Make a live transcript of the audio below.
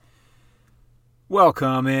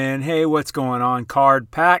Welcome in. Hey, what's going on,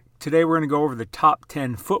 Card Pack? Today we're going to go over the top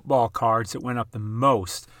 10 football cards that went up the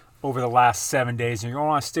most over the last 7 days. And you're going to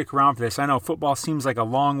want to stick around for this. I know football seems like a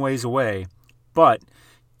long ways away, but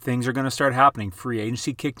things are going to start happening. Free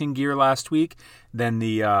agency kicked in gear last week. Then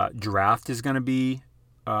the draft is going to be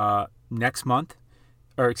next month.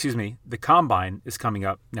 The combine is coming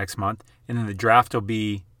up next month. And then the draft will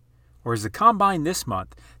be, or is the combine this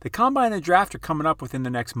month? The combine and the draft are coming up within the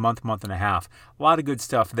next month and a half. A lot of good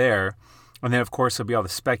stuff there. And then, of course, there'll be all the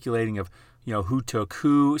speculating of, who took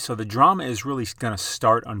who. So the drama is really going to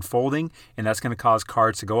start unfolding, and that's going to cause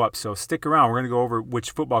cards to go up. So stick around. We're going to go over which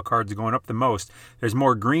football cards are going up the most. There's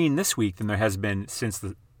more green this week than there has been since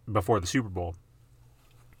before the Super Bowl.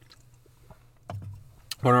 I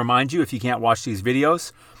want to remind you, if you can't watch these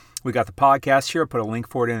videos, we got the podcast here. I'll put a link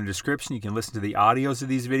for it in the description. You can listen to the audios of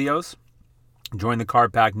these videos. Join the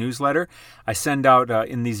Card Pack newsletter. I send out,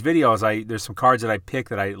 in these videos, there's some cards that I pick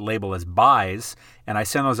that I label as buys, and I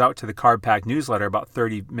send those out to the Card Pack newsletter about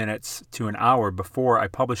 30 minutes to an hour before I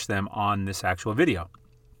publish them on this actual video.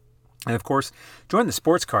 And, of course, join the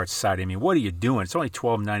Sports Card Society. I mean, what are you doing? It's only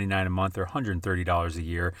 $12.99 a month or $130 a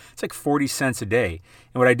year. It's like 40 cents a day.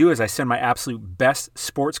 And what I do is I send my absolute best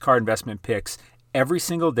sports card investment picks every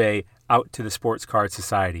single day out to the Sports Card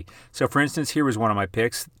Society. So, for instance, here was one of my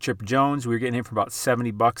picks. Chip Jones, we were getting him for about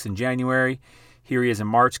 $70 in January. Here he is in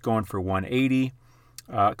March going for $180.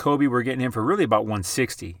 Kobe, we're getting him for really about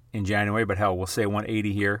 $160 in January, but hell, we'll say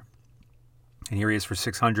 $180 here. And here he is for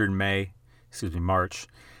 $600 in March.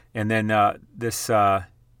 And then this LeBron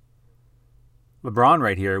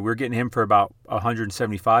right here, we're getting him for about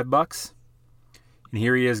 $175. And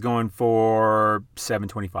here he is going for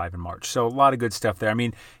 $725 in March. So a lot of good stuff there. I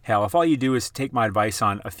mean, hell, if all you do is take my advice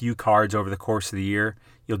on a few cards over the course of the year,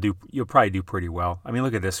 you'll probably do pretty well. I mean,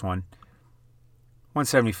 look at this one.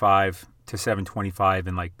 $175 to $725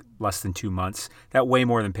 in like less than 2 months. That way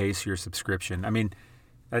more than pays for your subscription. I mean,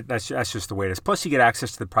 that's just the way it is. Plus, you get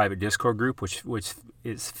access to the private Discord group, which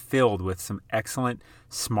is filled with some excellent,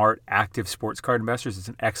 smart, active sports card investors. It's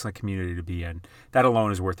an excellent community to be in. That alone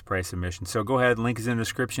is worth the price of admission. So go ahead, link is in the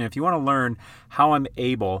description. If you want to learn how I'm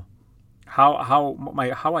able, how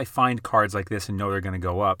I find cards like this and know they're going to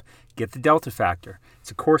go up, get the Delta Factor. It's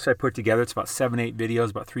a course I put together. It's about 7-8 videos,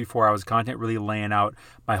 about 3-4 hours of content, really laying out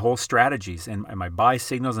my whole strategies and my buy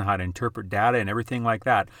signals and how to interpret data and everything like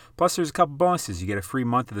that. Plus, there's a couple bonuses. You get a free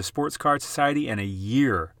month of the Sports Card Society and a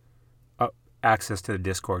year access to the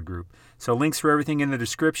Discord group. So links for everything in the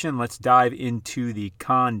description. Let's dive into the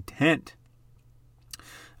content.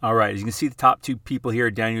 All right, as you can see, the top two people here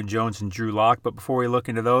are Daniel Jones and Drew Lock. But before we look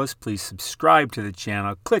into those, please subscribe to the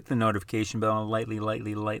channel, click the notification bell, and lightly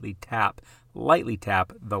tap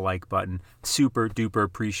the like button. Super duper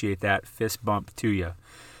appreciate that. Fist bump to you.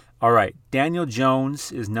 All right, Daniel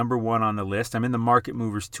Jones is number one on the list. I'm in the Market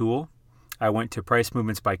Movers tool. I went to price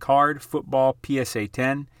movements by card, football, PSA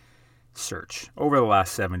 10, search over the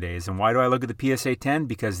last 7 days. And why do I look at the PSA 10?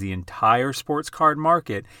 Because the entire sports card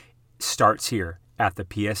market starts here at the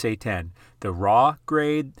PSA 10. The raw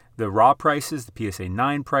grade, the raw prices, the PSA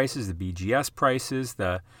 9 prices, the BGS prices,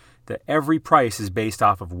 the every price is based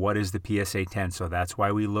off of what is the PSA 10. So that's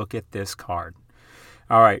why we look at this card.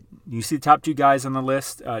 All right, you see the top two guys on the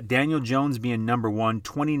list. Daniel Jones being number one,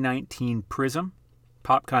 2019 Prism,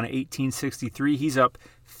 PopCon 1863. He's up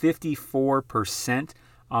 54%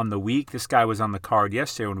 on the week. This guy was on the card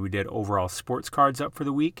yesterday when we did overall sports cards up for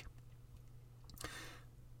the week.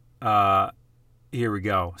 Here we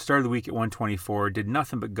go. Started the week at 124. Did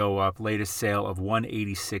nothing but go up. Latest sale of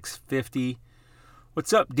 186.50.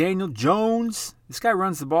 What's up, Daniel Jones? This guy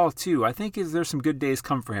runs the ball too. I think there's some good days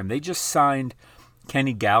come for him. They just signed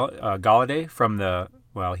Kenny Galladay from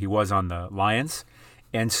he was on the Lions.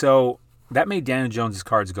 And so that made Daniel Jones'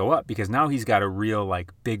 cards go up because now he's got a real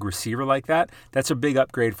big receiver like that. That's a big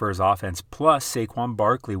upgrade for his offense. Plus, Saquon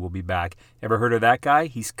Barkley will be back. Ever heard of that guy?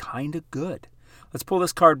 He's kind of good. Let's pull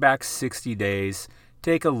this card back 60 days.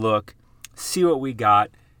 Take a look. See what we got.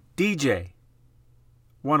 DJ,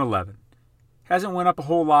 111. Hasn't went up a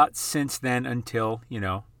whole lot since then until,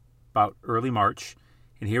 about early March.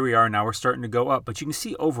 And here we are. Now we're starting to go up. But you can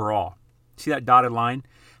see overall. See that dotted line?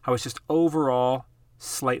 How it's just overall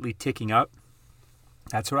slightly ticking up.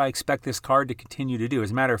 That's what I expect this card to continue to do.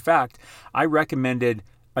 As a matter of fact, I recommended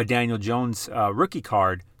a Daniel Jones rookie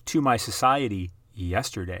card to my society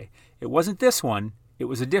yesterday. It wasn't this one. It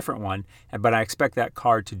was a different one. But I expect that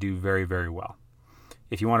card to do very, very well.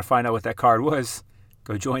 If you want to find out what that card was,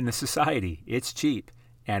 go join the society. It's cheap,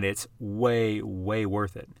 and it's way, way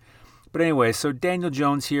worth it. But anyway, so Daniel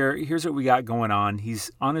Jones here. Here's what we got going on. He's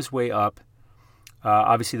on his way up.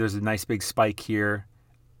 Obviously, there's a nice big spike here.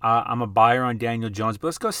 I'm a buyer on Daniel Jones, but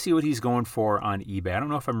let's go see what he's going for on eBay. I don't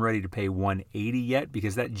know if I'm ready to pay 180 yet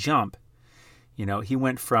because that jump, he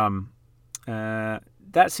went from that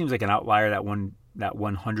seems like an outlier. That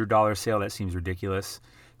 $100 sale, that seems ridiculous.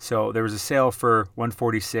 So there was a sale for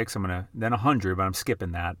 146. Then 100, but I'm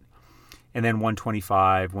skipping that, and then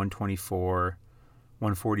 125, 124,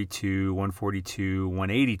 142, 142,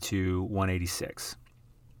 182, 186.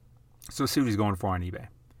 So let's see what he's going for on eBay.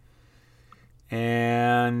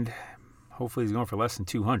 And hopefully he's going for less than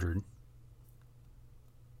 200.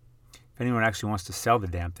 If anyone actually wants to sell the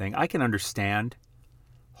damn thing, I can understand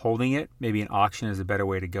holding it. Maybe an auction is a better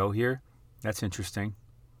way to go here. That's interesting.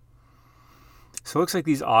 So it looks like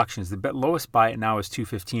these auctions, the lowest buy it now is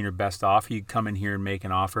 215 or best offer. You come in here and make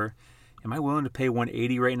an offer. Am I willing to pay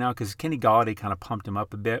 180 right now? Because Kenny Golladay kind of pumped him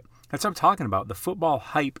up a bit. That's what I'm talking about. The football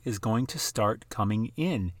hype is going to start coming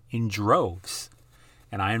in droves.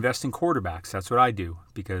 And I invest in quarterbacks. That's what I do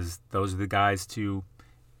because those are the guys to,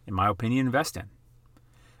 in my opinion, invest in.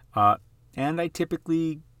 And I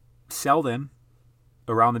typically sell them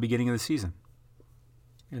around the beginning of the season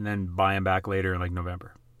and then buy them back later in like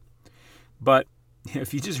November. But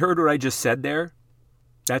if you just heard what I just said there,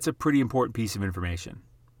 that's a pretty important piece of information.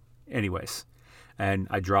 Anyways, and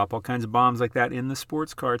I drop all kinds of bombs like that in the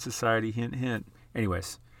Sports Card Society, hint, hint.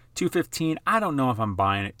 Anyways, 215, I don't know if I'm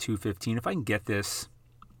buying at 215. If I can get this,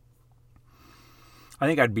 I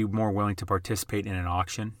think I'd be more willing to participate in an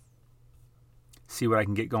auction, see what I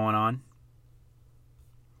can get going on.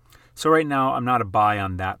 So right now, I'm not a buy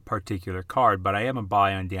on that particular card, but I am a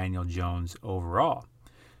buy on Daniel Jones overall.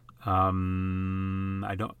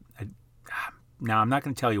 Now, I'm not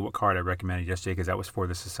going to tell you what card I recommended yesterday because that was for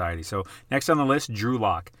the Society. So next on the list, Drew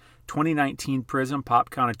Lock. 2019 Prism, pop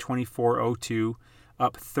count of 2402,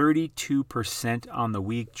 up 32% on the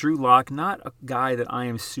week. Drew Lock, not a guy that I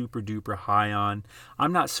am super duper high on.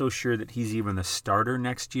 I'm not so sure that he's even the starter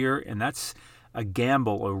next year, and that's a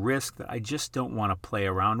gamble, a risk that I just don't want to play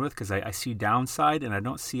around with because I see downside and I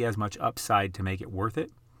don't see as much upside to make it worth it.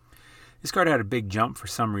 This card had a big jump for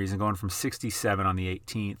some reason, going from 67 on the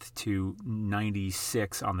 18th to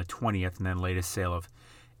 96 on the 20th, and then latest sale of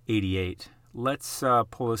 88. Let's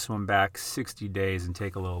pull this one back 60 days and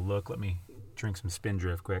take a little look. Let me drink some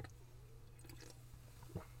Spindrift quick.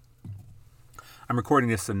 I'm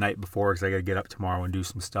recording this the night before because I got to get up tomorrow and do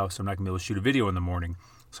some stuff, so I'm not going to be able to shoot a video in the morning.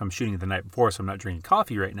 So I'm shooting it the night before, so I'm not drinking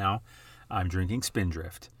coffee right now. I'm drinking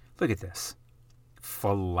Spindrift. Look at this.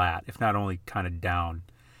 Flat, if not only kind of down.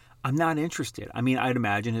 I'm not interested. I mean, I'd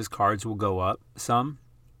imagine his cards will go up some,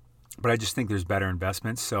 but I just think there's better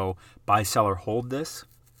investments. So buy, sell, or hold this.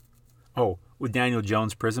 Oh, with Daniel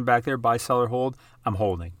Jones Prism back there, buy, sell, or hold, I'm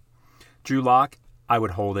holding. Drew Lock, I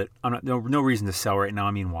would hold it. No reason to sell right now.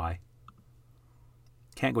 I mean, why?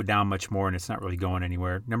 Can't go down much more, and it's not really going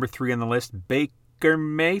anywhere. Number 3 on the list, Baker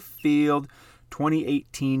Mayfield,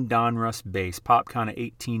 2018 Donruss base. Pop count of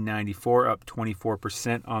 1894, up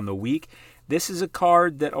 24% on the week. This is a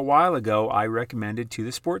card that a while ago I recommended to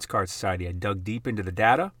the Sports Card Society. I dug deep into the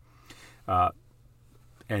data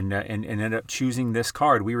and ended up choosing this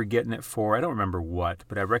card. We were getting it for, I don't remember what,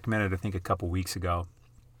 but I recommended it, I think, a couple weeks ago.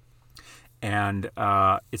 And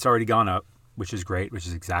it's already gone up, which is great, which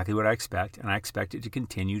is exactly what I expect. And I expect it to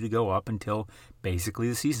continue to go up until basically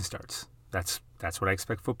the season starts. That's what I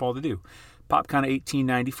expect football to do. Pop count of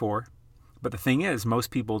 1894. But the thing is,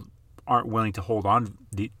 most people aren't willing to hold on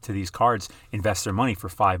to these cards, invest their money for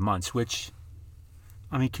 5 months, which,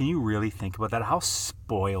 I mean, can you really think about that? How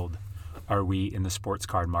spoiled are we in the sports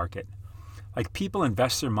card market? Like, people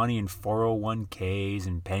invest their money in 401ks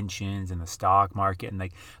and pensions and the stock market, and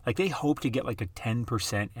like they hope to get like a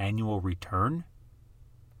 10% annual return,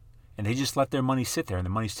 and they just let their money sit there, and the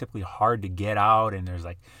money's typically hard to get out, and there's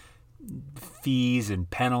like fees and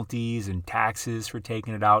penalties and taxes for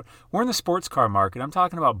taking it out. We're in the sports card market. I'm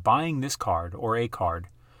talking about buying this card or a card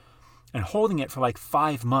and holding it for like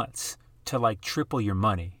 5 months to like triple your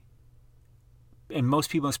money. And most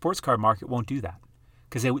people in the sports card market won't do that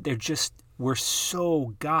because we're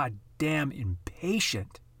so goddamn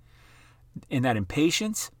impatient. And that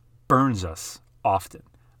impatience burns us often.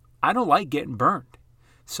 I don't like getting burned.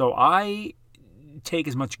 So I take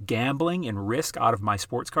as much gambling and risk out of my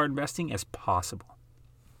sports card investing as possible.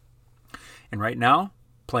 And right now,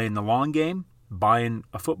 playing the long game, buying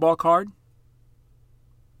a football card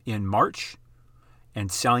in March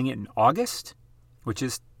and selling it in August, which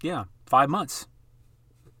is, 5 months.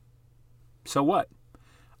 So what?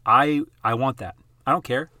 I want that. I don't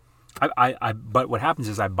care. But what happens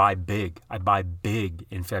is I buy big. I buy big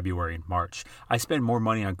in February and March. I spend more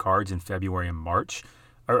money on cards in February and March,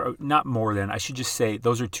 or not more than, I should just say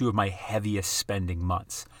those are two of my heaviest spending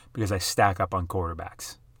months because I stack up on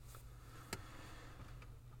quarterbacks.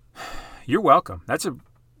 You're welcome.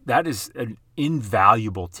 That is an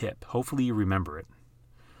invaluable tip. Hopefully you remember it.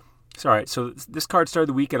 So, all right, so this card started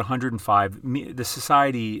the week at 105. The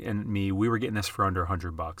Society and me, we were getting this for under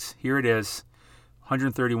 $100. Here it is,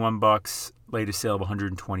 $131. Latest sale of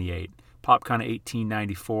 $128. PopCon of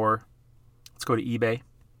 $18.94. Let's go to eBay.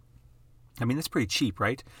 I mean, that's pretty cheap,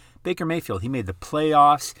 right? Baker Mayfield, he made the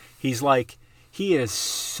playoffs. He is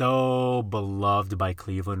so beloved by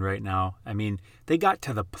Cleveland right now. I mean, they got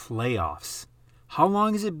to the playoffs. How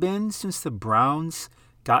long has it been since the Browns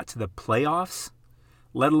got to the playoffs,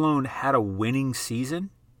 let alone had a winning season?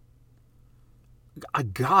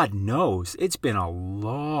 God knows. It's been a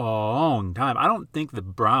long time. I don't think the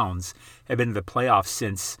Browns have been to the playoffs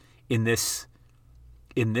since in this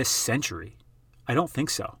century. I don't think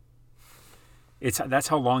so. That's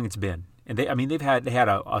how long it's been. And they had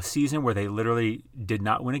a season where they literally did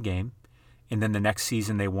not win a game, and then the next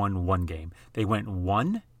season they won one game. They went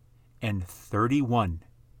 1-31.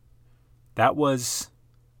 That was,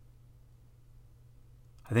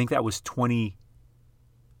 I think that was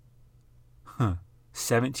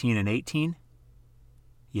 17 and 18.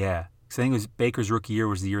 Yeah, because I think it was Baker's rookie year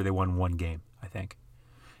was the year they won one game, I think,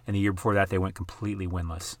 and the year before that they went completely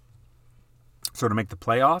winless. So to make the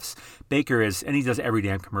playoffs, Baker is, and he does every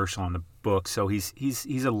damn commercial on the book, so he's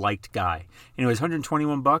a liked guy. Anyways,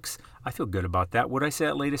 $121. I feel good about that. What I say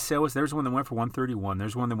at latest sale was there's one that went for $131.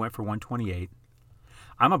 There's one that went for $128.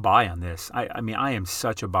 I'm a buy on this. I mean, I am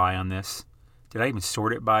such a buy on this. Did I even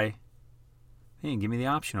sort it by? They didn't give me the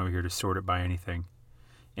option over here to sort it by anything.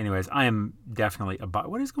 Anyways, I am definitely a buy.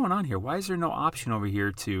 What is going on here? Why is there no option over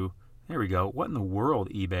here to? There we go. What in the world,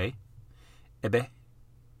 eBay? eBay.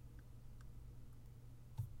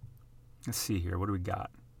 Let's see here. What do we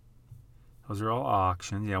got? Those are all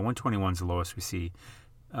auctions. Yeah, 121 is the lowest we see.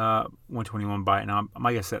 121 buy it. Now,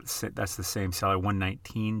 I guess that's the same seller.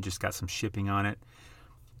 119 just got some shipping on it.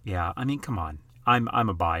 Yeah, I mean, come on. I'm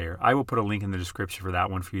a buyer. I will put a link in the description for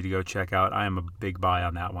that one for you to go check out. I am a big buy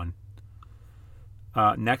on that one.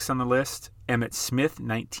 Next on the list, Emmitt Smith,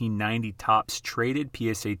 1990 tops traded,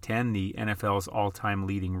 PSA 10, the NFL's all-time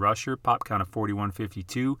leading rusher. Pop count of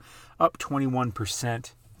 41.52, up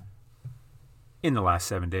 21%. In the last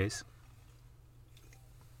 7 days.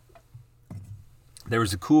 There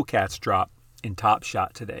was a Cool Cats drop in Top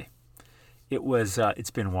Shot today. It's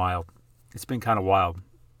been wild. It's been kind of wild.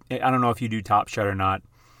 I don't know if you do Top Shot or not.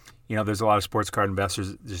 You know, there's a lot of sports card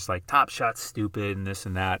investors just like, Top Shot's stupid and this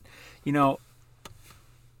and that. You know,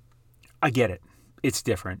 I get it. It's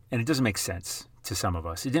different. And it doesn't make sense to some of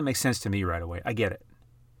us. It didn't make sense to me right away. I get it.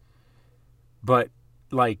 But,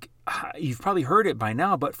 like, you've probably heard it by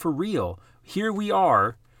now, but for real, here we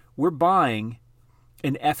are, we're buying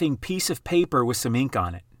an effing piece of paper with some ink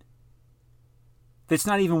on it. That's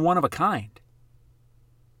not even one of a kind.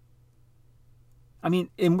 I mean,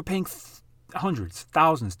 and we're paying hundreds,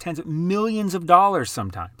 thousands, tens of millions of dollars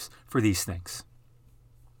sometimes for these things.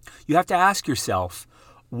 You have to ask yourself,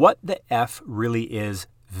 what the F really is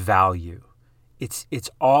value? It's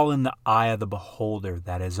all in the eye of the beholder,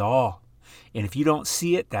 that is all. And if you don't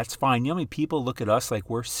see it, that's fine. You know how many people look at us like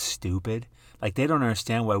we're stupid? Like they don't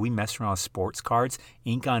understand why we mess around with sports cards,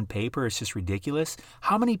 ink on paper. It's just ridiculous.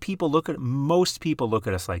 How many people most people look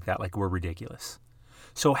at us like that, like we're ridiculous.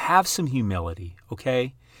 So have some humility,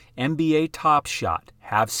 okay? NBA Top Shot,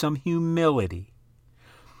 have some humility.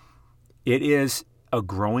 It is a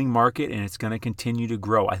growing market and it's going to continue to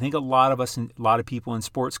grow. I think a lot of people in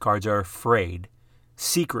sports cards are afraid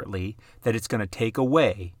secretly that it's going to take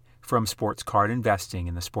away from sports card investing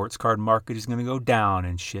and the sports card market is going to go down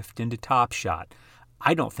and shift into Top Shot.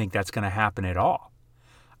 I don't think that's going to happen at all.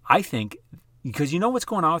 I think, because you know what's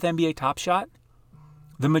going on with NBA Top Shot?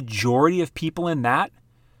 The majority of people in that,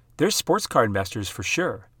 they're sports card investors for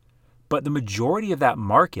sure, but the majority of that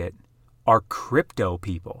market are crypto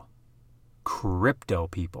people. Crypto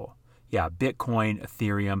people. Yeah, Bitcoin,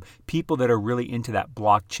 Ethereum, people that are really into that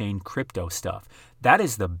blockchain crypto stuff. That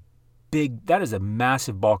is a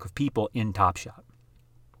massive bulk of people in Top Shot.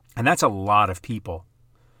 And that's a lot of people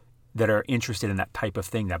that are interested in that type of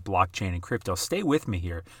thing, that blockchain and crypto. Stay with me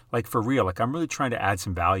here. Like for real, like I'm really trying to add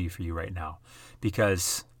some value for you right now.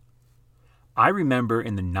 Because I remember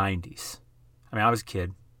in the 90s, I mean, I was a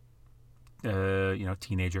kid,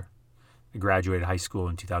 teenager. I graduated high school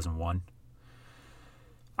in 2001.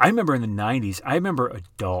 I remember in the 90s, I remember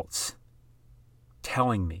adults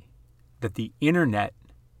telling me that the internet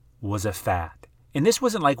was a fad. And this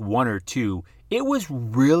wasn't like one or two. It was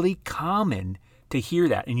really common to hear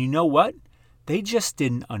that. And you know what? They just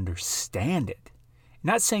didn't understand it. I'm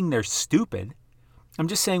not saying they're stupid. I'm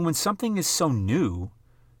just saying when something is so new,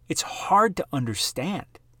 it's hard to understand.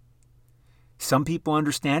 Some people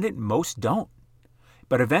understand it, most don't.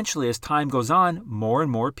 But eventually, as time goes on, more and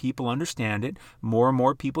more people understand it, more and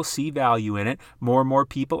more people see value in it, more and more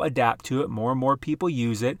people adapt to it, more and more people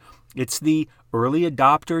use it. It's the early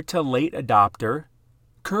adopter to late adopter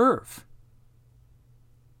curve.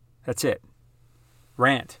 That's it.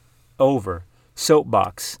 Rant. Over.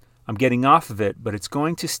 Soapbox. I'm getting off of it, but it's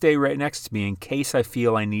going to stay right next to me in case I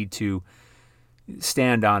feel I need to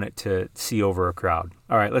stand on it to see over a crowd.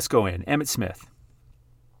 All right, let's go in. Emmitt Smith.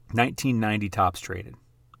 1990 tops traded.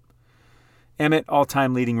 Emmitt,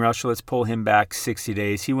 all-time leading rusher. Let's pull him back 60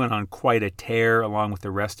 days. He went on quite a tear along with the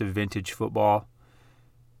rest of vintage football.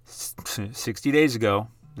 60 days ago,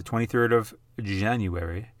 the 23rd of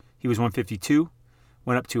January, he was 152,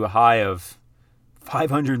 went up to a high of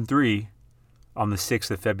 503 on the 6th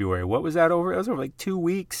of February. What was that over? It was over like 2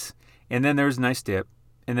 weeks. And then there was a nice dip.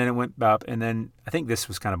 And then it went up. And then I think this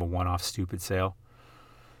was kind of a one-off stupid sale.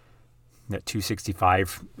 At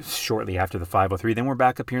 265 shortly after the 503. Then we're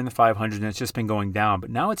back up here in the 500, and it's just been going down. But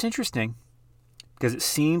now it's interesting because it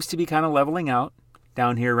seems to be kind of leveling out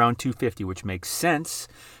down here around 250, which makes sense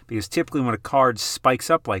because typically when a card spikes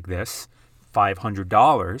up like this,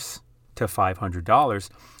 $500 to $500,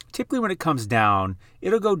 typically when it comes down,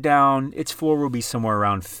 it'll go down. Its floor will be somewhere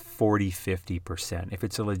around 40-50% if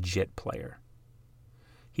it's a legit player.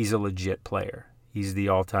 He's a legit player. He's the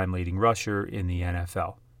all-time leading rusher in the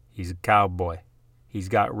NFL. He's a cowboy. He's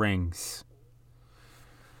got rings.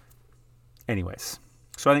 Anyways,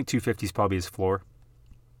 so I think 250 is probably his floor.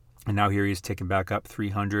 And now here he is ticking back up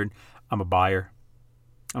 300. I'm a buyer.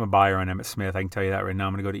 I'm a buyer on Emmitt Smith. I can tell you that right now.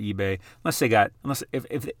 I'm going to go to eBay.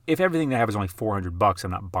 If everything they have is only $400,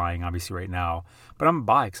 I'm not buying obviously right now. But I'm a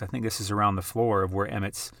buy because I think this is around the floor of where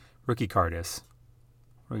Emmitt's rookie card is.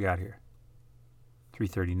 What do we got here?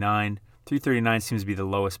 339. 339 seems to be the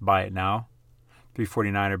lowest buy it now.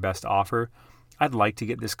 349 or best offer. I'd like to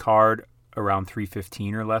get this card around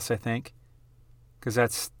 315 or less, I think. Because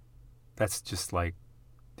that's just like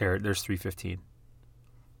there's 315.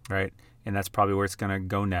 Right? And that's probably where it's going to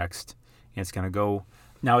go next. And it's going to go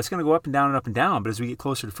up and down and up and down, but as we get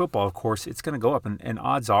closer to football, of course, it's going to go up and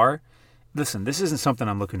odds are, listen, this isn't something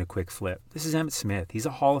I'm looking to quick flip. This is Emmitt Smith. He's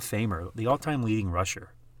a Hall of Famer, the all-time leading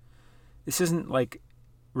rusher. This isn't like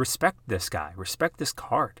respect this guy, respect this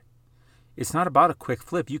card. It's not about a quick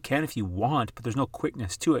flip. You can if you want, but there's no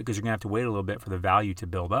quickness to it because you're going to have to wait a little bit for the value to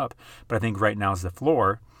build up. But I think right now is the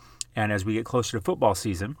floor. And as we get closer to football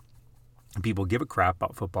season, and people give a crap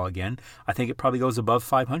about football again, I think it probably goes above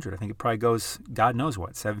 500. I think it probably goes, God knows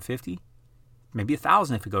what, 750? Maybe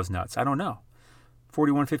 1,000 if it goes nuts. I don't know.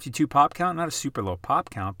 4152 pop count, not a super low pop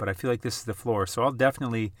count, but I feel like this is the floor. So I'll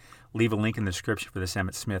definitely leave a link in the description for this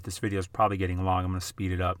Emmitt Smith. This video is probably getting long. I'm going to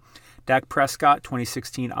speed it up. Dak Prescott,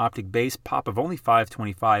 2016 optic base, pop of only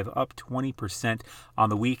 525, up 20% on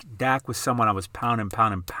the week. Dak was someone I was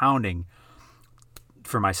pounding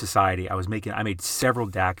for my society. I made several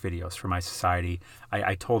Dak videos for my society.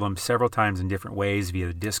 I told them several times in different ways via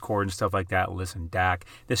the Discord and stuff like that. Listen, Dak,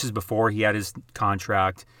 this is before he had his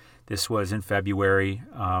contract. This was in February,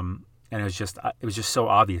 and it was just so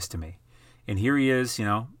obvious to me. And here he is,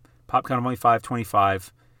 pop count of only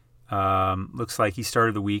 525. Looks like he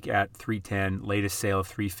started the week at 310, latest sale of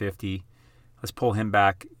 350. Let's pull him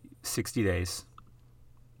back 60 days.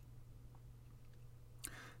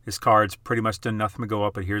 This card's pretty much done nothing but go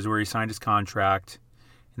up, but here's where he signed his contract.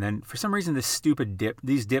 And then for some reason, this stupid dip,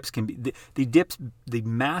 these dips can be, the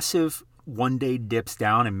massive one-day dips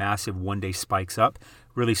down and massive one-day spikes up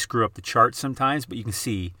really screw up the chart sometimes, but you can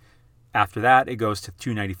see after that, it goes to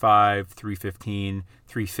 295, 315,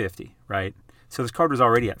 350, right? So this card was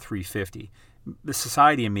already at 350. The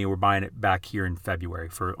society and me were buying it back here in February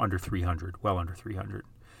for under 300, well under 300.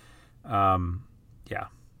 Yeah,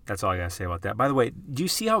 that's all I got to say about that. By the way, do you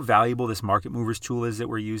see how valuable this Market Movers tool is that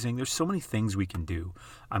we're using? There's so many things we can do.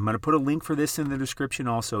 I'm going to put a link for this in the description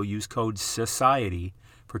also. Use code SOCIETY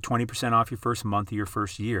for 20% off your first month of your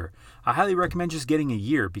first year. I highly recommend just getting a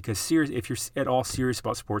year because if you're at all serious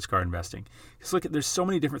about sports card investing, just look at, there's so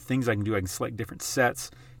many different things I can do. I can select different sets,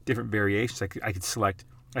 different variations. I could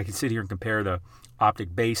sit here and compare the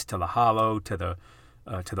optic base to the hollow, to the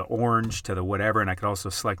orange, to the whatever, and I could also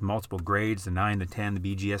select multiple grades, the 9, the 10,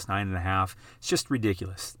 the BGS 9.5. It's just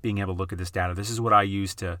ridiculous being able to look at this data. This is what I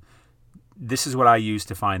use to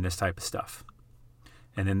find this type of stuff.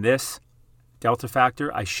 And then this delta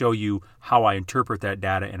factor, I show you how I interpret that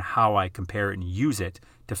data and how I compare it and use it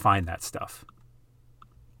to find that stuff.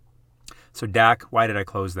 So Dak, why did I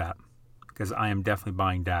close that? because I am definitely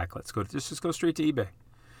buying Dak. Let's just go straight to eBay.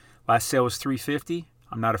 Last sale was $350.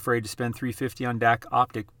 I'm not afraid to spend $350 on Dak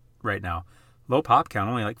Optic right now. Low pop count,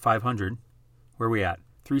 only like 500. Where are we at?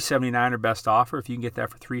 $379 or best offer. If you can get that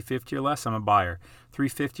for $350 or less, I'm a buyer.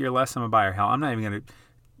 $350 or less, I'm a buyer. Hell, I'm not even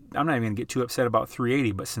gonna get too upset about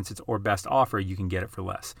 $380, but since it's or best offer, you can get it for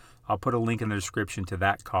less. I'll put a link in the description to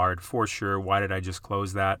that card for sure. Why did I just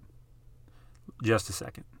close that? Just a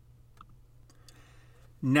second.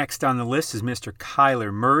 Next on the list is Mr.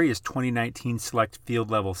 Kyler Murray, his 2019 Select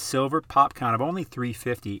Field Level Silver, pop count of only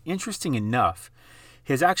 350. Interesting enough,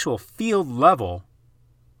 his actual field level,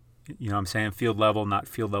 you know what I'm saying, field level, not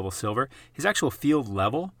field level silver, his actual field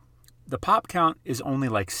level, the pop count is only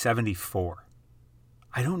like 74.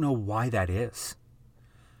 I don't know why that is.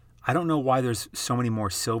 I don't know why there's so many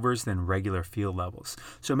more silvers than regular field levels.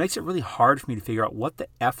 So it makes it really hard for me to figure out what the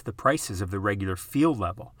F the price is of the regular field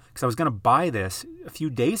level. Because I was going to buy this a few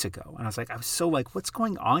days ago. And I was so like, what's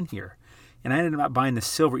going on here? And I ended up not buying the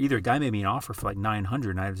silver either. A guy made me an offer for like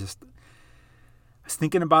 $900. And I was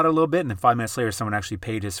thinking about it a little bit. And then 5 minutes later, someone actually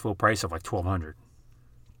paid his full price of like $1,200.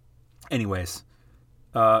 Anyways,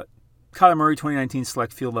 Kyler Murray, 2019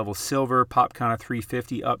 Select Field Level Silver, pop count of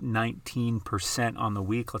 350, up 19% on the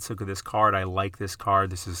week. Let's look at this card. I like this card.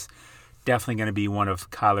 This is definitely going to be one of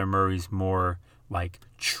Kyler Murray's more like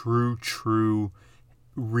true,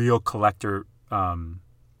 real collector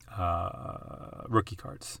rookie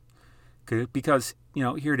cards. Because,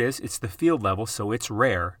 here it is. It's the field level, so it's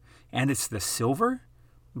rare. And it's the silver.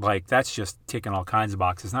 Like, that's just ticking all kinds of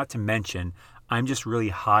boxes. Not to mention, I'm just really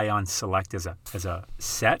high on Select as a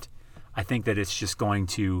set. I think that it's just going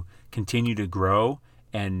to continue to grow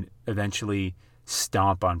and eventually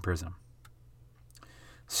stomp on Prism.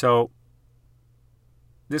 So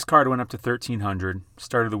this card went up to $1,300.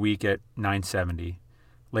 Started the week at $970.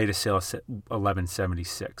 Latest sale is at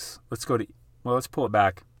 $1,176. Let's pull it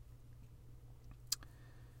back.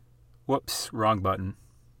 Whoops, wrong button.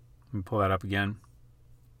 Let me pull that up again.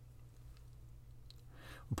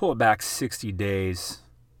 We'll pull it back 60 days.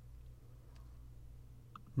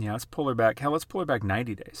 Yeah, let's pull her back. Hell, let's pull her back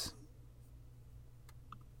 90 days.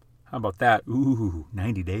 How about that? Ooh,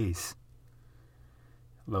 90 days.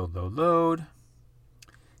 Load. You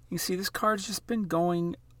can see this card's just been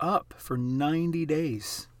going up for 90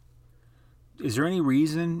 days. Is there any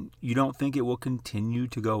reason you don't think it will continue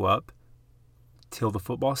to go up till the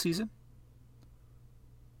football season?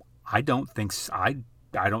 I don't think so. I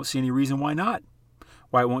don't see any reason why not.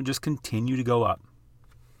 Why it won't just continue to go up.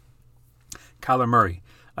 Kyler Murray,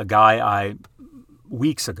 a guy I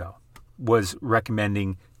weeks ago was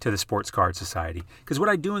recommending to the Sports Card Society. Because what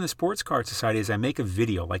I do in the Sports Card Society is I make a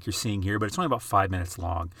video like you're seeing here, but it's only about 5 minutes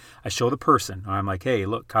long. I show the person. I'm like, hey,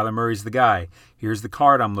 look, Kyler Murray's the guy. Here's the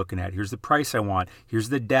card I'm looking at. Here's the price I want. Here's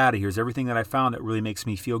the data. Here's everything that I found that really makes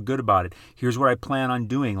me feel good about it. Here's what I plan on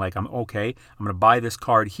doing. Like, I'm going to buy this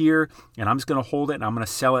card here, and I'm just going to hold it, and I'm going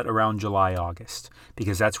to sell it around July, August.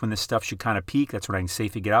 Because that's when this stuff should kind of peak. That's when I can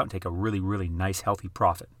safely get out and take a really, really nice, healthy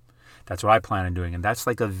profit. That's what I plan on doing, and that's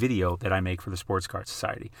like a video that I make for the Sports Card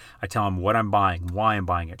Society. I tell them what I'm buying, why I'm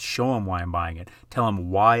buying it, show them why I'm buying it, tell them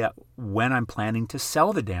when I'm planning to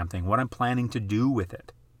sell the damn thing, what I'm planning to do with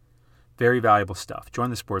it. Very valuable stuff. Join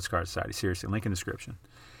the Sports Card Society, seriously, link in the description.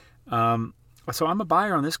 So I'm a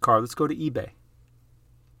buyer on this card. Let's go to eBay.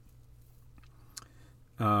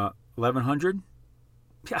 1,100.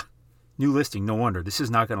 Yeah, new listing. No wonder this is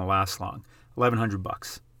not going to last long.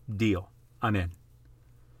 $1,100. Deal. I'm in.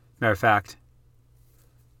 Matter of fact,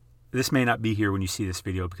 this may not be here when you see this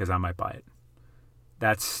video because I might buy it.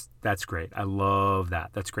 That's great. I love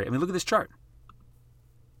that. That's great. I mean, look at this chart.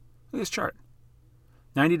 Look at this chart.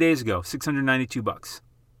 90 days ago, $692.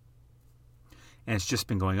 And it's just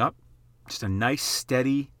been going up. Just a nice,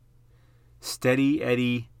 steady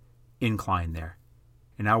Eddie incline there.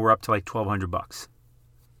 And now we're up to like $1,200.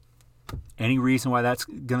 Any reason why that's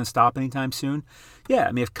going to stop anytime soon? Yeah,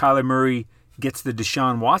 I mean, if Kyler Murray gets the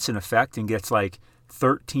Deshaun Watson effect and gets like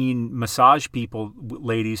 13 massage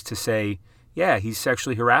ladies to say, yeah, he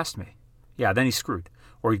sexually harassed me. Yeah, then he's screwed.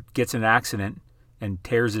 Or he gets in an accident and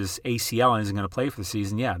tears his ACL and isn't going to play for the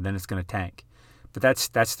season. Yeah, then it's going to tank. But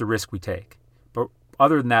that's the risk we take. But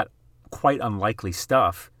other than that quite unlikely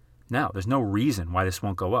stuff, no, there's no reason why this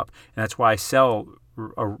won't go up. And that's why I sell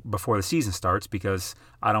before the season starts, because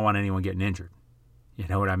I don't want anyone getting injured. You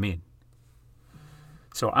know what I mean?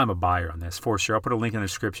 So I'm a buyer on this for sure. I'll put a link in the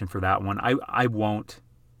description for that one. I won't.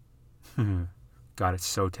 God, it's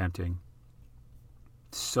so tempting.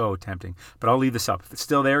 So tempting. But I'll leave this up. If it's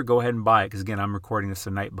still there, go ahead and buy it. Because again, I'm recording this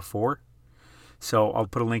the night before. So I'll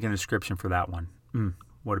put a link in the description for that one.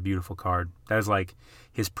 What a beautiful card. That is like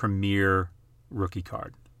his premier rookie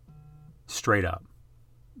card. Straight up.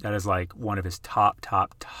 That is like one of his top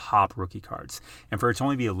rookie cards. And for it to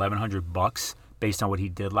only be $1,100 based on what he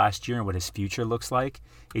did last year and what his future looks like,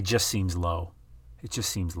 it just seems low. It just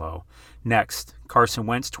seems low. Next, Carson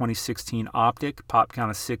Wentz 2016 Optic, pop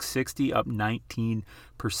count of 660, up 19%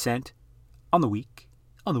 on the week.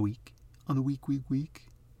 Week.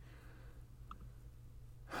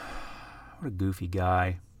 What a goofy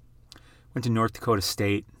guy. Went to North Dakota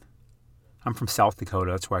State. I'm from South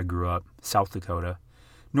Dakota. That's where I grew up. South Dakota.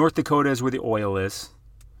 North Dakota is where the oil is.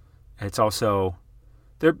 It's also,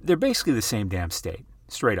 they're basically the same damn state.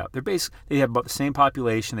 Straight up. They have about the same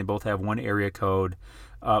population. They both have one area code.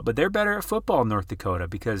 But they're better at football in North Dakota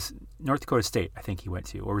because North Dakota State, I think he went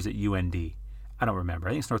to. Or was it UND? I don't remember.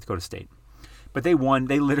 I think it's North Dakota State. But they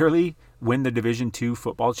literally win the Division II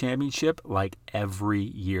football championship like every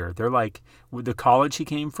year. They're like, the college he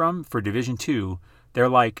came from for Division II, they're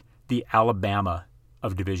like the Alabama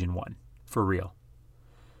of Division I, for real.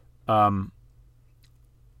 And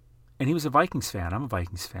he was a Vikings fan. I'm a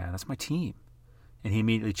Vikings fan. That's my team. And he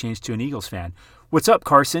immediately changed to an Eagles fan. What's up,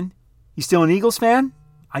 Carson? You still an Eagles fan?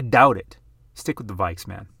 I doubt it. Stick with the Vikes,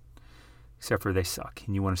 man. Except for they suck,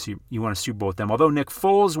 and you want to Super Bowl with them. Although Nick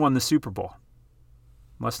Foles won the Super Bowl.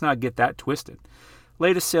 Must not get that twisted.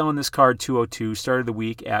 Latest sale on this card, 202. Started the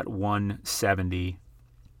week at 170.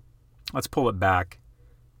 Let's pull it back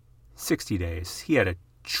 60 days. He had a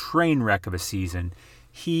train wreck of a season.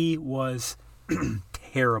 He was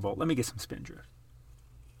terrible. Let me get some spin drift.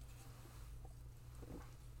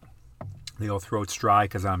 The old throat's dry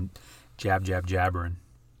because I'm jabbering.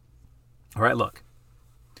 All right, look.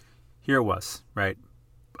 Here it was, right?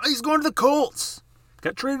 He's going to the Colts.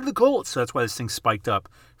 Got traded to the Colts. So that's why this thing spiked up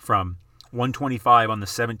from 125 on the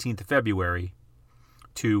 17th of February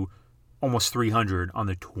to almost 300 on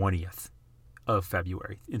the 20th of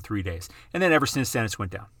February in 3 days. And then ever since then, it's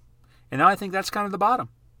went down. And now I think that's kind of the bottom,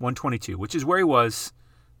 122, which is where he was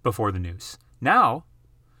before the news. Now,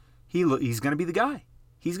 he's going to be the guy.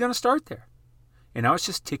 He's going to start there. And now it's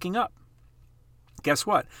just ticking up. Guess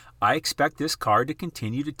what? I expect this card to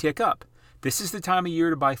continue to tick up. This is the time of year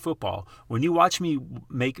to buy football. When you watch me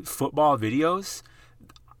make football videos,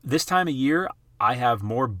 this time of year, I have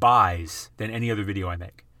more buys than any other video I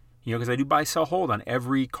make. You know, because I do buy, sell, hold on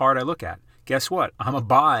every card I look at. Guess what? I'm a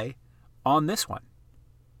buy on this one.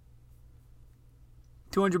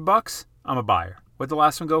 $200, I'm a buyer. What did the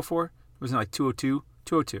last one go for? Wasn't it like 202?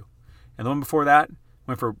 202. And the one before that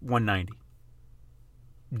went for 190.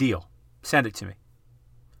 Deal. Send it to me.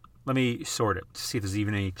 Let me sort it to see if there's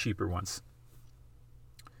even any cheaper ones.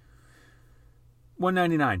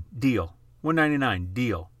 $199, deal. $199,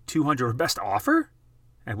 deal. $200, best offer?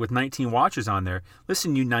 And with 19 watchers on there.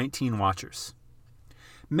 Listen, you 19 watchers.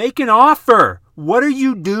 Make an offer. What are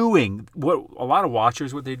you doing? What a lot of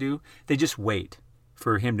watchers, what they do, they just wait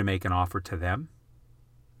for him to make an offer to them.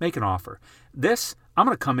 Make an offer. This, I'm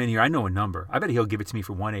going to come in here. I know a number. I bet he'll give it to me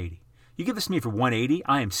for 180. You give this to me for 180,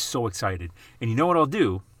 I am so excited. And you know what I'll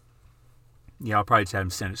do? Yeah, I'll probably just have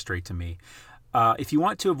him send it straight to me. If you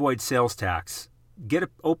want to avoid sales tax,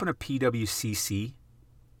 open a PWCC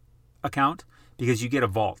account because you get a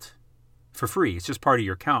vault for free. It's just part of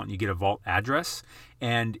your account. You get a vault address,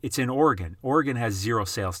 and it's in Oregon. Oregon has zero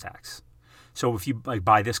sales tax. So if you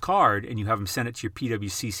buy this card and you have them send it to your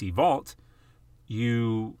PWCC vault,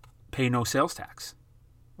 you pay no sales tax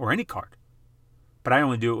or any card. But I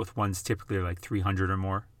only do it with ones typically like 300 or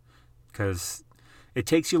more because it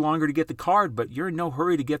takes you longer to get the card, but you're in no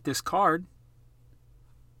hurry to get this card,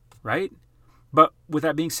 right? But with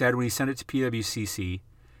that being said, when you send it to PWCC,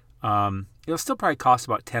 it'll still probably cost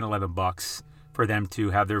about $10, $11 for them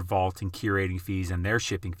to have their vault and curating fees and their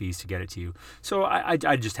shipping fees to get it to you. So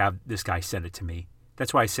I just have this guy send it to me.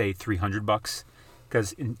 That's why I say $300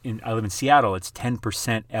 because I live in Seattle. It's 10%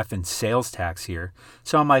 effing sales tax here.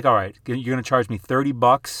 So I'm like, all right, you're going to charge me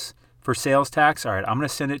 $30 for sales tax? All right, I'm going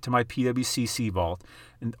to send it to my PWCC vault.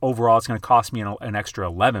 And overall, it's going to cost me an extra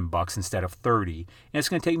 $11 instead of $30. And it's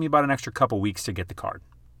going to take me about an extra couple weeks to get the card.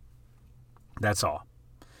 That's all.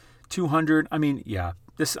 $200, I mean, yeah.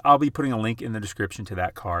 I'll be putting a link in the description to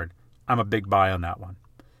that card. I'm a big buy on that one.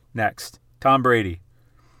 Next, Tom Brady.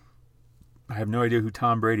 I have no idea who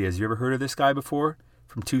Tom Brady is. You ever heard of this guy before?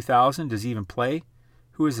 From 2000? Does he even play?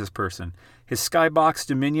 Who is this person? His Skybox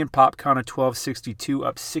Dominion pop count of 1262,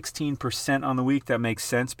 up 16% on the week. That makes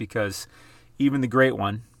sense because even the great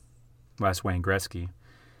one, well, that's Wayne Gretzky,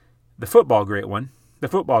 the football great one, the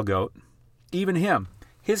football GOAT, even him,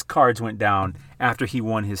 his cards went down after he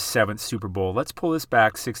won his 7th Super Bowl. Let's pull this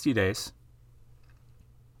back 60 days.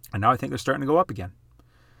 And now I think they're starting to go up again.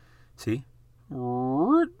 See?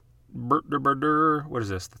 What is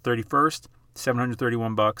this? The 31st,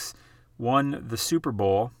 $731. Won the Super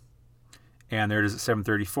Bowl. And there it is at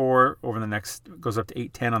 734. Over the next, goes up to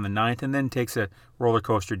 810 on the 9th, and then takes a roller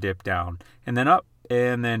coaster dip down. And then up,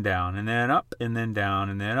 and then down, and then up, and then down,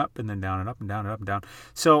 and then up, and then down, and up, and down, and up, and down.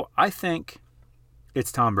 So I think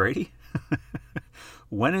it's Tom Brady.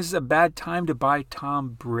 When is a bad time to buy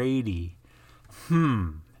Tom Brady?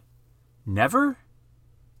 Never?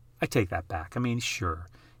 I take that back. I mean, sure.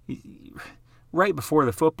 Right before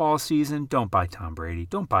the football season, don't buy Tom Brady.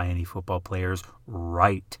 Don't buy any football players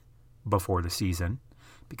right before the season,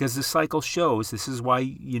 because the cycle shows this is why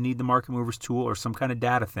you need the Market Movers tool or some kind of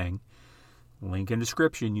data thing. Link in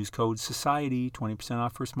description. Use code SOCIETY, 20%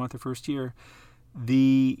 off first month or first year.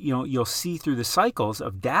 You'll see through the cycles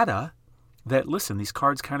of data that, listen, these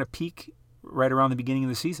cards kind of peak right around the beginning of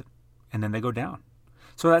the season, and then they go down.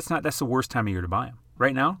 So that's the worst time of year to buy them.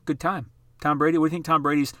 Right now, good time. Tom Brady, what do you think Tom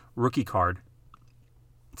Brady's rookie card?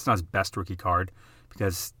 It's not his best rookie card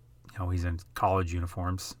because he's in college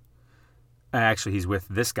uniforms. Actually, he's with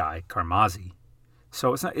this guy, Carmazzi.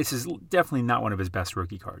 So it's definitely not one of his best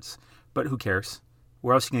rookie cards. But who cares?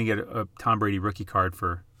 Where else are you going to get a Tom Brady rookie card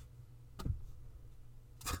for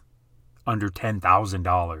under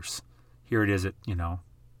 $10,000? Here it is at,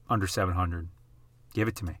 under $700. Give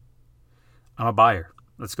it to me. I'm a buyer.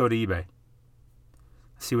 Let's go to eBay.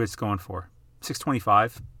 See what it's going for.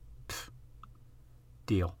 $625.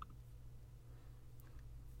 Deal.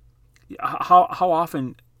 How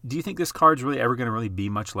often do you think this card's really ever going to really be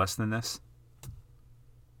much less than this?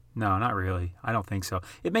 No, not really. I don't think so.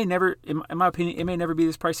 It may never, in my opinion, it may never be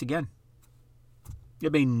this price again.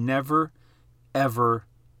 It may never, ever,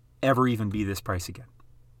 ever even be this price again.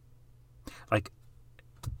 Like,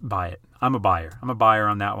 buy it. I'm a buyer. I'm a buyer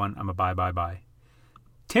on that one. I'm a buy.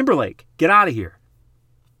 Timberlake, get out of here.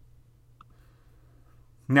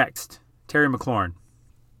 Next, Terry McLaurin.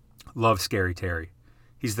 Love Scary Terry.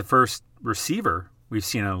 He's the first receiver we've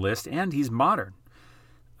seen on the list, and he's modern.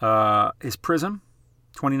 His Prism,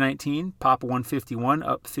 2019, Pop 151,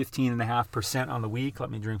 up 15.5% on the week. Let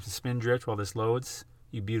me drink some Spindrift while this loads.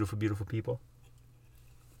 You beautiful, beautiful people.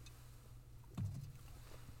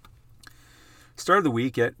 Started the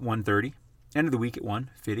week at 130. Ended the week at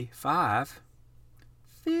 155.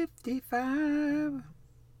 55.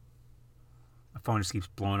 My phone just keeps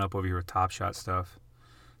blowing up over here with Top Shot stuff.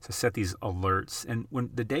 So I set these alerts. And when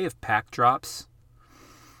the day of pack drops,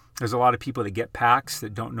 there's a lot of people that get packs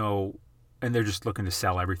that don't know, and they're just looking to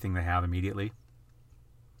sell everything they have immediately,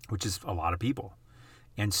 which is a lot of people.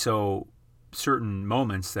 And so certain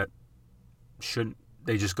moments that shouldn't,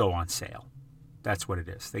 they just go on sale. That's what it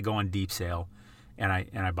is. They go on deep sale, and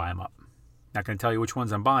I buy them up. Not going to tell you which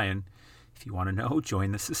ones I'm buying. If you want to know,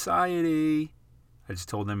 join the society. I just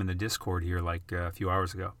told them in the Discord here like a few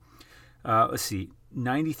hours ago. Let's see.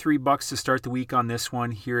 $93 to start the week on this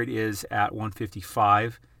one. Here it is at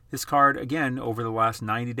 $155. This card, again, over the last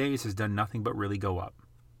 90 days has done nothing but really go up.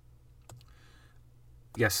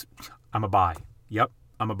 Yes, I'm a buy. Yep,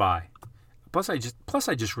 I'm a buy. Plus I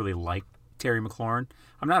just really like Terry McLaurin.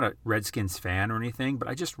 I'm not a Redskins fan or anything, but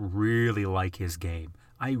I just really like his game.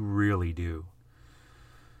 I really do.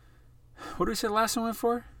 What did we say the last one went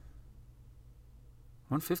for?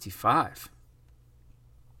 $155.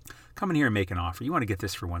 Come in here and make an offer. You want to get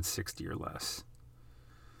this for $160 or less.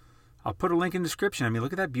 I'll put a link in the description. I mean,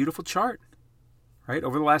 look at that beautiful chart. Right?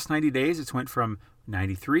 Over the last 90 days, it's went from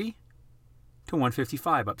 93 to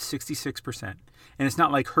 155, up 66%. And it's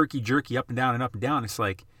not like herky-jerky up and down and up and down. It's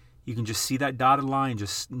like you can just see that dotted line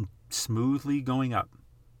just smoothly going up.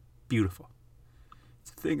 Beautiful.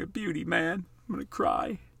 It's a thing of beauty, man. I'm going to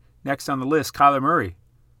cry. Next on the list, Kyler Murray.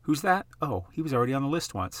 Who's that? Oh, he was already on the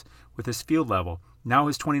list once with his field level. Now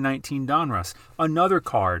his 2019 Donruss. Another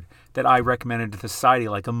card that I recommended to the society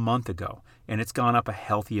like a month ago, and it's gone up a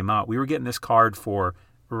healthy amount. We were getting this card for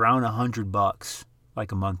around $100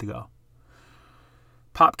 like a month ago.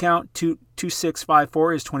 Pop count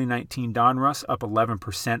 2654 is 2019 Donruss, up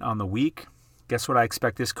 11% on the week. Guess what I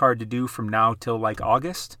expect this card to do from now till like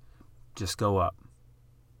August? Just go up.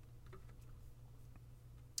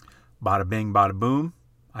 Bada bing, bada boom.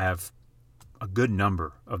 I have a good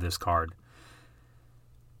number of this card.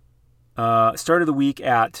 Started the week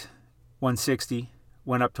at 160,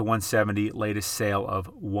 went up to 170, latest sale of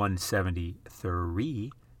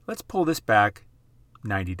 173. Let's pull this back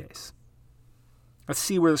 90 days. Let's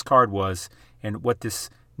see where this card was and what this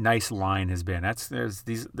nice line has been.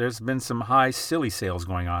 There's been some high silly sales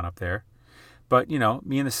going on up there. But,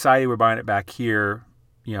 me and the society were buying it back here,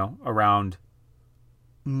 around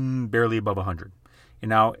barely above 100. And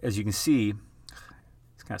now, as you can see,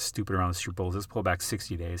 it's kind of stupid around the Super Bowls. Let's pull back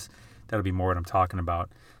 60 days. That'll be more what I'm talking about.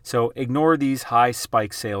 So ignore these high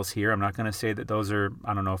spike sales here. I'm not going to say that those are,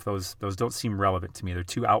 I don't know if those don't seem relevant to me. They're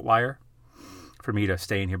too outlier for me to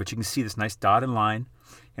stay in here. But you can see this nice dotted line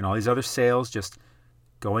and all these other sales just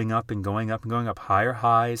going up and going up and going up. Higher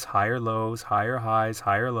highs, higher lows, higher highs,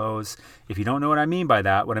 higher lows. If you don't know what I mean by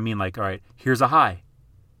that, what I mean like, all right, here's a high,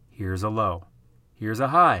 here's a low, here's a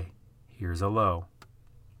high, here's a low.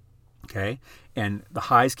 Okay, and the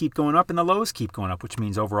highs keep going up and the lows keep going up, which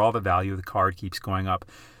means overall the value of the card keeps going up.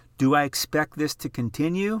 Do I expect this to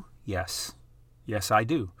continue? Yes. Yes, I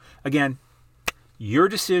do. Again, your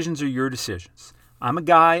decisions are your decisions. I'm a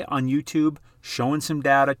guy on YouTube showing some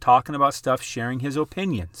data, talking about stuff, sharing his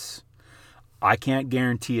opinions. I can't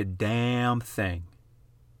guarantee a damn thing.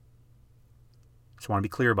 Just want to be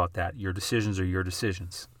clear about that. Your decisions are your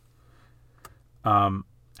decisions. I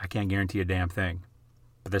can't guarantee a damn thing.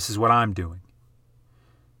 But this is what I'm doing.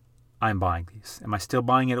 I'm buying these. Am I still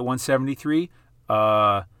buying it at 173?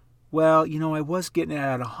 Well, I was getting it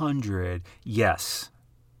at 100. Yes,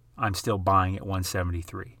 I'm still buying at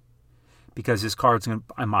 173. Because this card's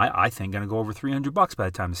I think going to go over $300 by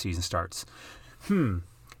the time the season starts.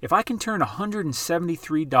 If I can turn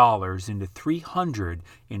 $173 into $300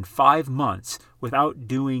 in 5 months without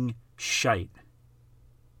doing shite,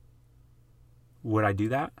 would I do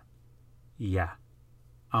that? Yeah.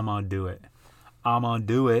 I'm going to do it. I'm going to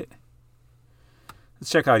do it. Let's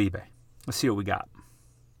check out eBay. Let's see what we got.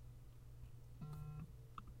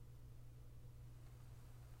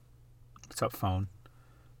 What's up, phone?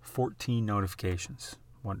 14 notifications.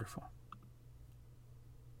 Wonderful.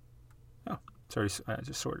 Oh, it's already, I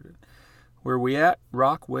just sorted it. Where we at?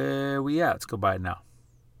 Rock, where we at? Let's go buy it now.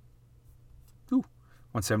 Ooh,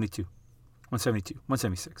 172. 172,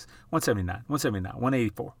 176, 179, 179,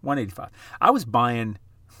 184, 185. I was buying...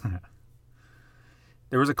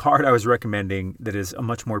 There was a card I was recommending that is a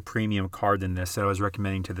much more premium card than this that I was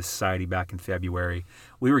recommending to the society back in February.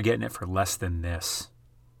 We were getting it for less than this.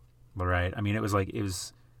 All right? I mean, it was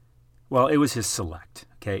his select.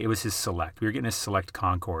 Okay? It was his select. We were getting his select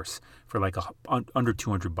concourse for like under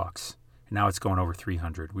 $200. And now it's going over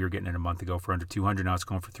 $300. We were getting it a month ago for under $200. Now it's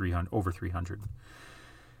going for over $300.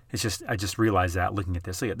 It's just, I just realized that looking at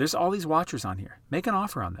this. Look, there's all these watchers on here. Make an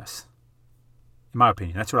offer on this. In my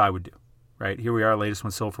opinion, that's what I would do. Right? Here we are, latest one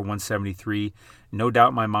sold for 173. No doubt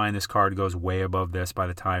in my mind this card goes way above this by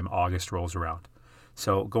the time August rolls around.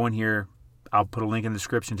 So go in here. I'll put a link in the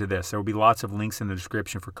description to this. There will be lots of links in the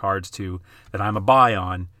description for cards too that I'm a buy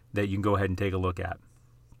on that you can go ahead and take a look at.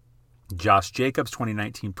 Josh Jacobs,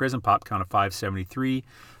 2019 Prism, pop count of 573,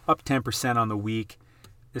 up 10% on the week.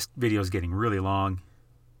 This video is getting really long.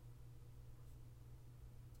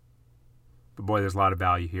 But boy, there's a lot of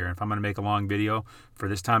value here. And if I'm going to make a long video for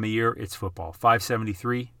this time of year, it's football.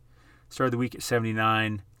 573. Started the week at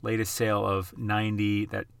 79. Latest sale of 90.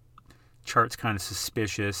 That chart's kind of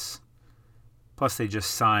suspicious. Plus, they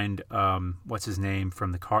just signed, what's his name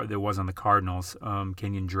from the card that was on the Cardinals,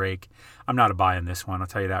 Kenyon Drake. I'm not a buy on this one. I'll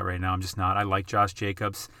tell you that right now. I'm just not. I like Josh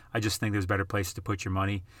Jacobs. I just think there's better places to put your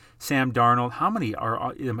money. Sam Darnold. How many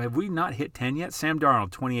have we not hit 10 yet? Sam Darnold,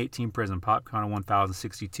 2018 Prism, pop count of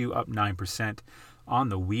 1,062, up 9% on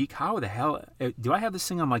the week. How the hell do I have this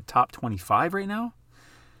thing on like top 25 right now?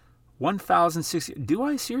 1,060. Do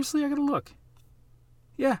I seriously? I gotta look.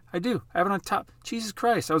 Yeah, I do. I have it on top. Jesus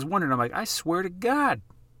Christ. I was wondering. I'm like, I swear to God.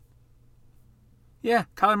 Yeah,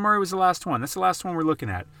 Kyler Murray was the last one. That's the last one we're looking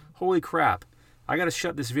at. Holy crap. I got to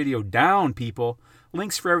shut this video down, people.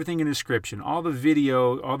 Links for everything in the description. All the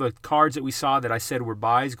video, all the cards that we saw that I said were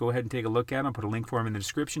buys, go ahead and take a look at them. I'll put a link for them in the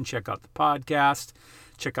description. Check out the podcast.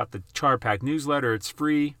 Check out the Chart Pack newsletter. It's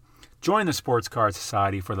free. Join the Sports Card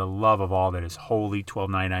Society for the love of all that is holy.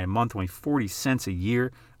 $12.99 a month, only 40 cents a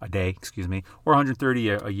day, or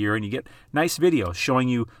 $130 a year, and you get nice videos showing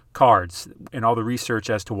you cards and all the research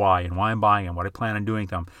as to why and why I'm buying them, what I plan on doing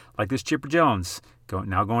them. Like this Chipper Jones,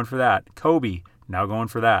 now going for that. Kobe, now going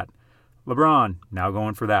for that. LeBron, now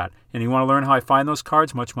going for that. And you want to learn how I find those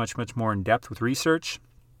cards much, much, much more in depth with research?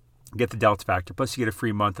 Get the Delta Factor, plus you get a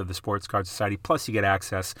free month of the Sports Card Society, plus you get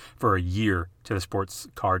access for a year to the Sports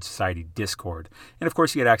Card Society Discord. And of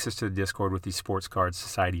course you get access to the Discord with the Sports Card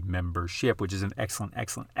Society membership, which is an excellent,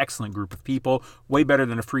 excellent, excellent group of people. Way better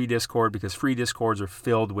than a free Discord, because free Discords are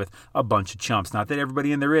filled with a bunch of chumps. Not that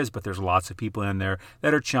everybody in there is, but there's lots of people in there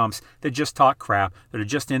that are chumps, that just talk crap, that are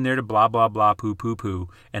just in there to blah, blah, blah, poo, poo, poo,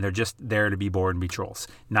 and they're just there to be bored and be trolls.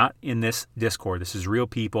 Not in this Discord. This is real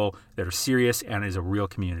people that are serious and is a real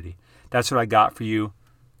community. That's what I got for you.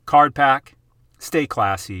 Card Pack, stay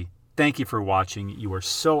classy. Thank you for watching. You are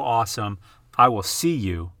so awesome. I will see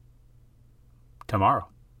you tomorrow.